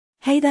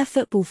Hey there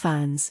football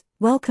fans,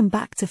 welcome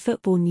back to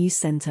Football News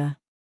Centre.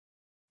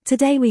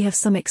 Today we have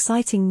some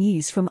exciting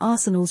news from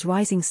Arsenal's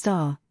rising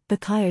star,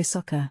 Bukayo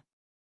Saka.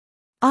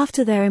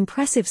 After their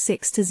impressive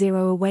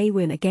 6-0 away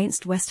win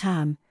against West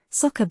Ham,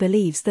 Saka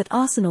believes that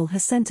Arsenal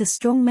has sent a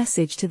strong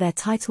message to their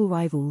title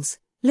rivals,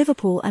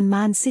 Liverpool and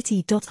Man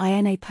City.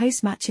 In a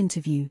post-match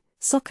interview,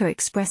 Saka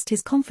expressed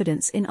his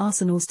confidence in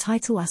Arsenal's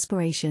title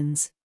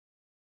aspirations.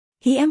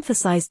 He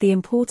emphasized the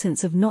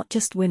importance of not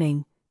just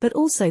winning, but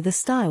also the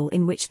style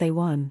in which they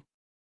won.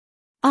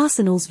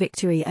 Arsenal's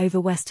victory over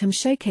West Ham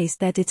showcased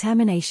their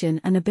determination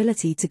and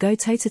ability to go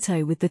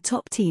toe-to-toe with the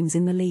top teams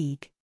in the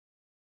league.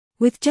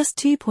 With just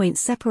 2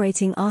 points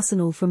separating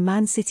Arsenal from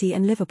Man City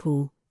and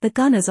Liverpool, the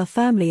Gunners are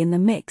firmly in the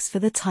mix for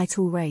the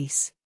title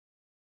race.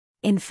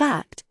 In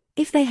fact,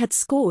 if they had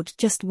scored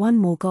just one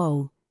more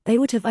goal, they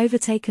would have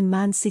overtaken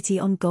Man City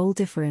on goal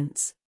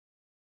difference.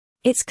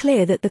 It's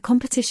clear that the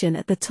competition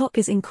at the top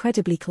is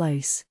incredibly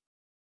close.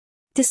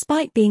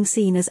 Despite being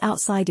seen as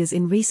outsiders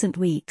in recent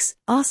weeks,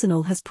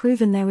 Arsenal has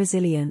proven their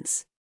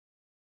resilience.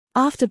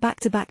 After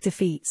back-to-back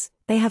defeats,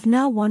 they have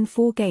now won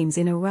 4 games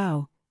in a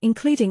row,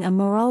 including a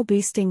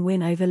morale-boosting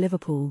win over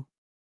Liverpool.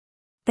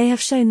 They have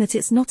shown that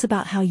it's not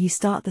about how you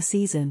start the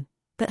season,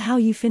 but how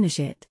you finish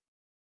it.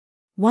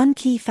 One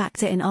key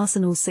factor in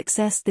Arsenal's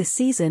success this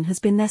season has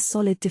been their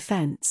solid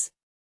defence.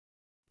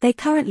 They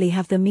currently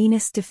have the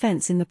meanest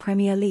defence in the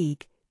Premier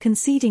League,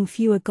 conceding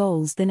fewer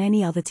goals than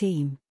any other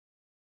team.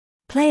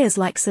 Players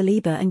like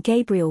Saliba and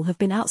Gabriel have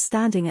been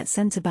outstanding at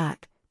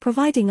centre-back,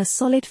 providing a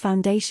solid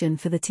foundation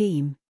for the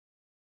team.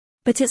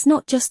 But it's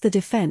not just the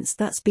defence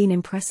that's been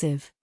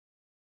impressive.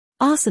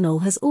 Arsenal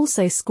has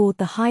also scored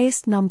the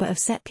highest number of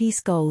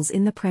set-piece goals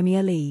in the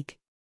Premier League.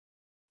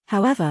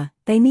 However,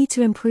 they need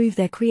to improve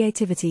their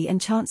creativity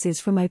and chances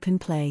from open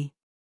play.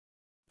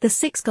 The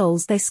 6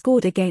 goals they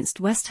scored against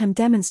West Ham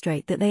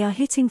demonstrate that they are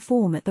hitting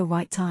form at the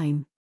right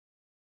time.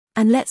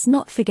 And let's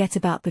not forget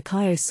about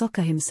Bukayo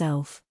Saka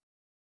himself.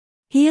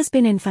 He has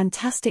been in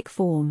fantastic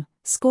form,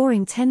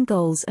 scoring 10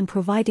 goals and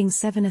providing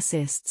 7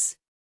 assists.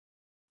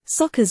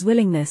 Saka's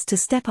willingness to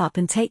step up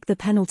and take the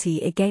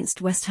penalty against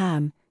West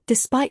Ham,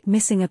 despite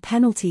missing a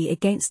penalty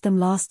against them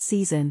last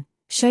season,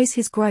 shows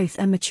his growth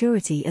and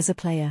maturity as a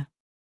player.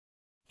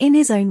 In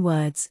his own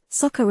words,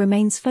 Saka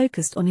remains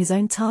focused on his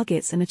own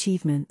targets and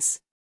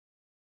achievements.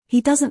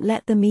 He doesn't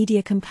let the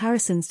media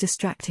comparisons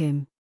distract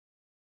him.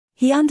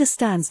 He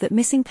understands that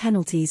missing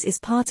penalties is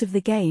part of the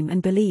game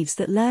and believes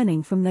that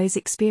learning from those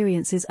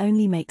experiences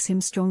only makes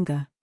him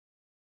stronger.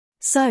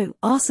 So,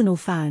 Arsenal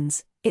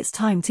fans, it's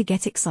time to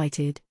get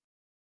excited.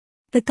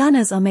 The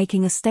Gunners are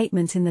making a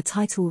statement in the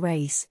title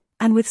race,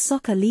 and with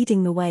Saka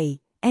leading the way,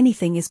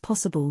 anything is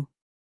possible.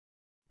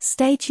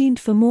 Stay tuned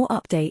for more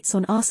updates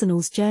on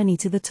Arsenal's journey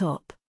to the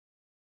top.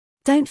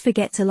 Don't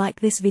forget to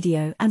like this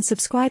video and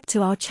subscribe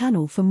to our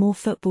channel for more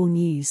football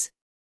news.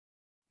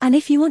 And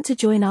if you want to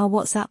join our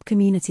WhatsApp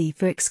community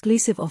for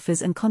exclusive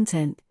offers and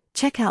content,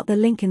 check out the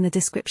link in the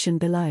description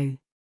below.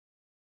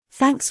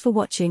 Thanks for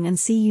watching and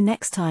see you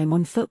next time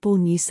on Football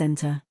News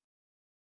Centre.